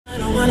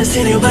wanna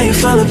see the way you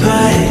fall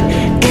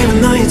apart.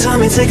 Even though you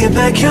told me to get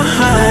back your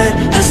heart,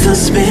 I still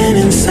spin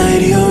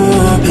inside your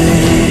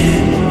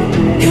orbit.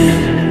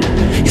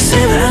 Yeah. You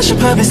say that I should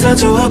probably start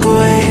to walk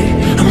away.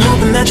 I'm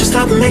hoping that you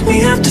stop and make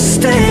me have to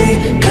stay,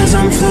 'cause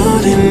I'm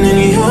floating in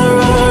your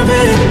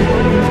orbit.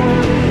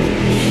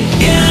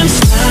 Yeah, I'm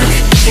stuck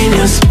in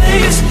your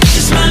space,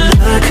 just my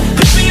luck.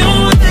 Put me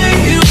away,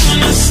 you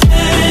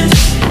understand.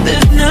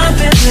 There's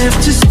nothing left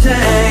to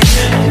say.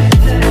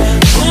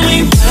 Pull me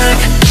back,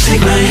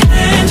 take my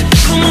hand,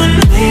 call my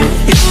name.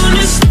 You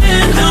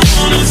understand, I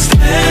wanna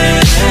stay.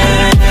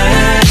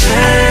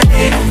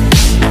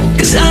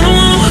 'Cause I don't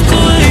wanna walk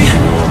away.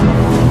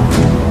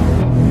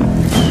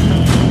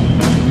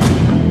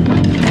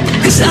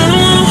 'Cause I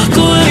don't wanna walk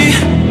away.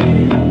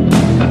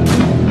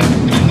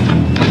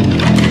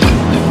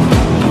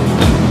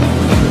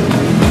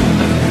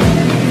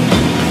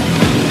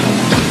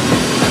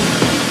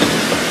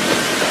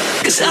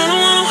 'Cause I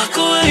don't wanna walk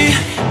away.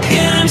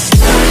 Yeah, I'm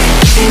stuck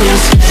in your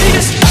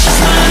space, just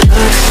my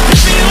luck. Put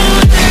me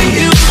away,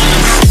 you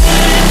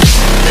understand.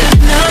 There's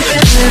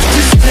nothing left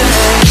to say.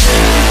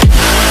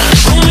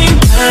 Pull me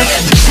back,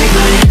 take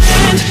my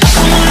hand,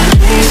 I wanna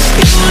leave.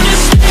 You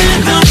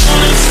understand, I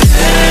wanna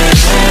stay.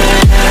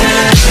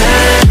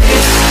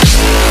 'Cause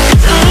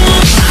I don't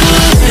wanna walk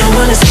away. I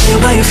wanna see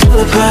why you fall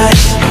apart.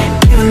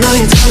 Even though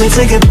you told me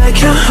to get back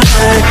your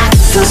heart,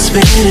 still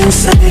spinning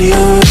inside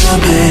your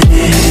orbit.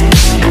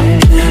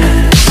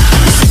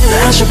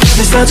 I should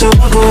probably start to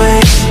walk away.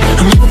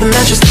 I'm hoping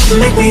that you stop and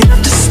make me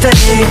have to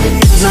stay,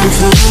 'cause I'm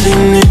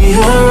floating in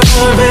your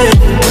orbit.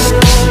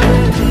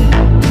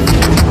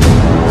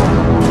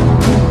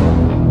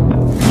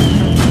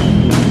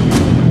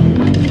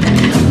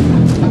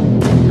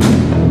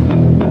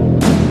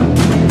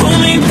 Pull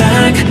me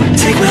back,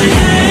 take my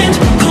hand,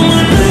 call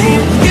my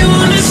name. You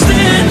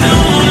understand, I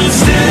wanna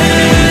stay.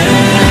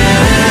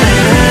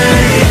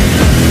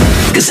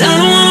 'Cause I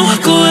don't wanna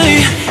walk away.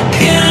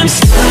 Yeah, I'm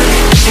stuck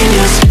in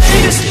your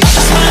space,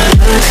 just my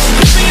luck.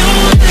 Put me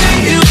away,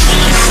 you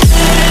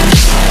understand.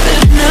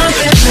 There's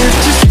nothing left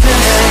to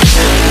say.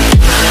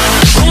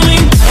 Pull me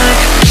back,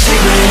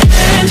 take my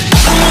hand,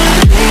 I wanna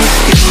leave.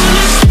 You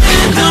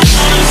understand, I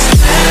wanna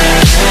stay.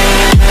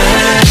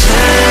 'Cause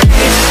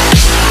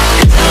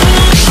I don't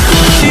wanna walk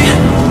away.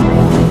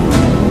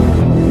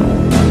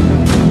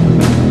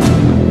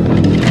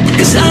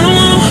 'Cause I don't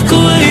wanna walk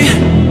away.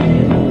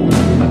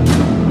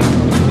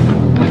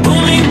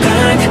 Pull me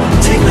back,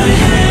 take my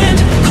hand,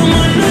 call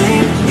my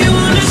name. You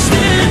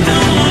understand, I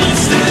wanna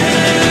stay.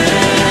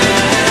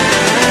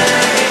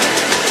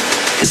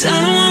 'Cause I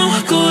don't wanna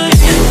walk away.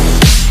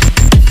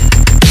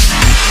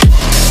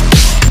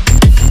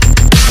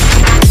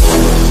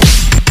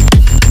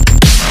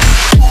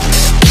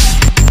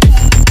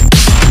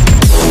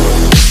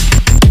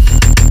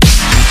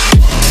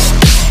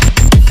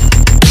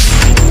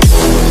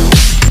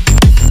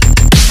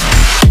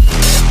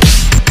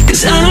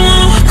 Cause I don't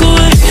wanna walk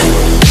away.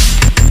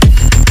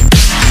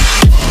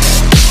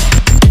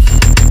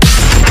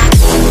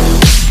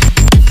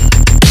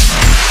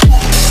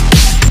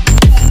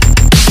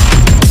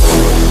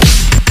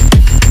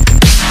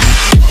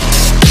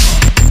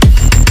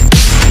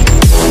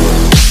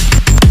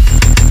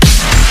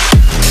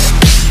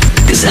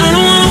 Cause I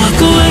don't wanna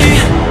walk away.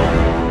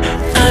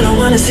 I don't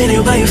wanna see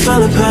the way you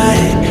fall apart.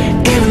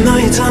 Even though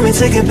you told me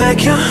to get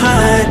back your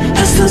heart,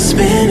 I still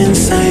spin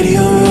inside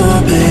your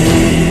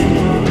orbit.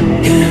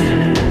 Yeah.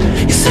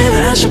 You say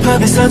that I should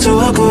probably start to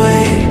walk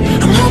away.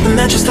 I'm hoping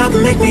that you stop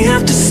and make me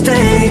have to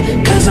stay,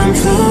 'cause I'm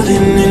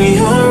floating in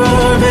your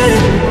orbit.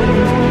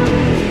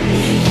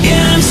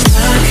 Yeah, I'm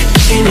stuck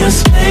in your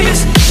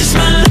space, just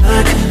my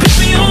luck. Put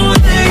me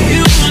away,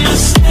 you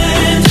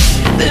understand.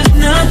 There's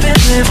nothing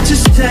left to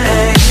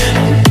say.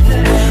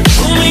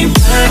 Pull me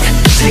back,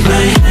 take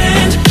my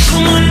hand,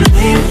 call my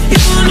name.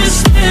 You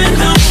understand,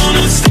 I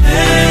wanna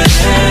stay.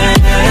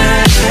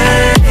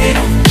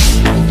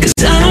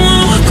 'Cause I don't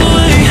wanna walk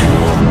away.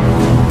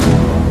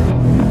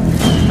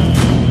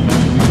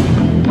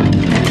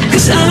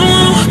 'Cause I don't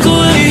wanna walk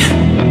away.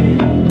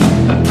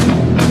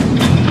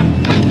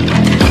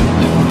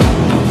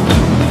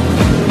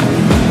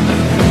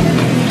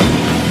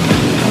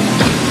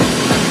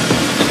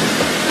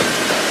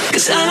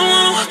 'Cause I don't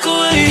wanna walk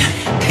away.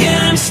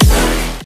 Yeah, I'm stuck.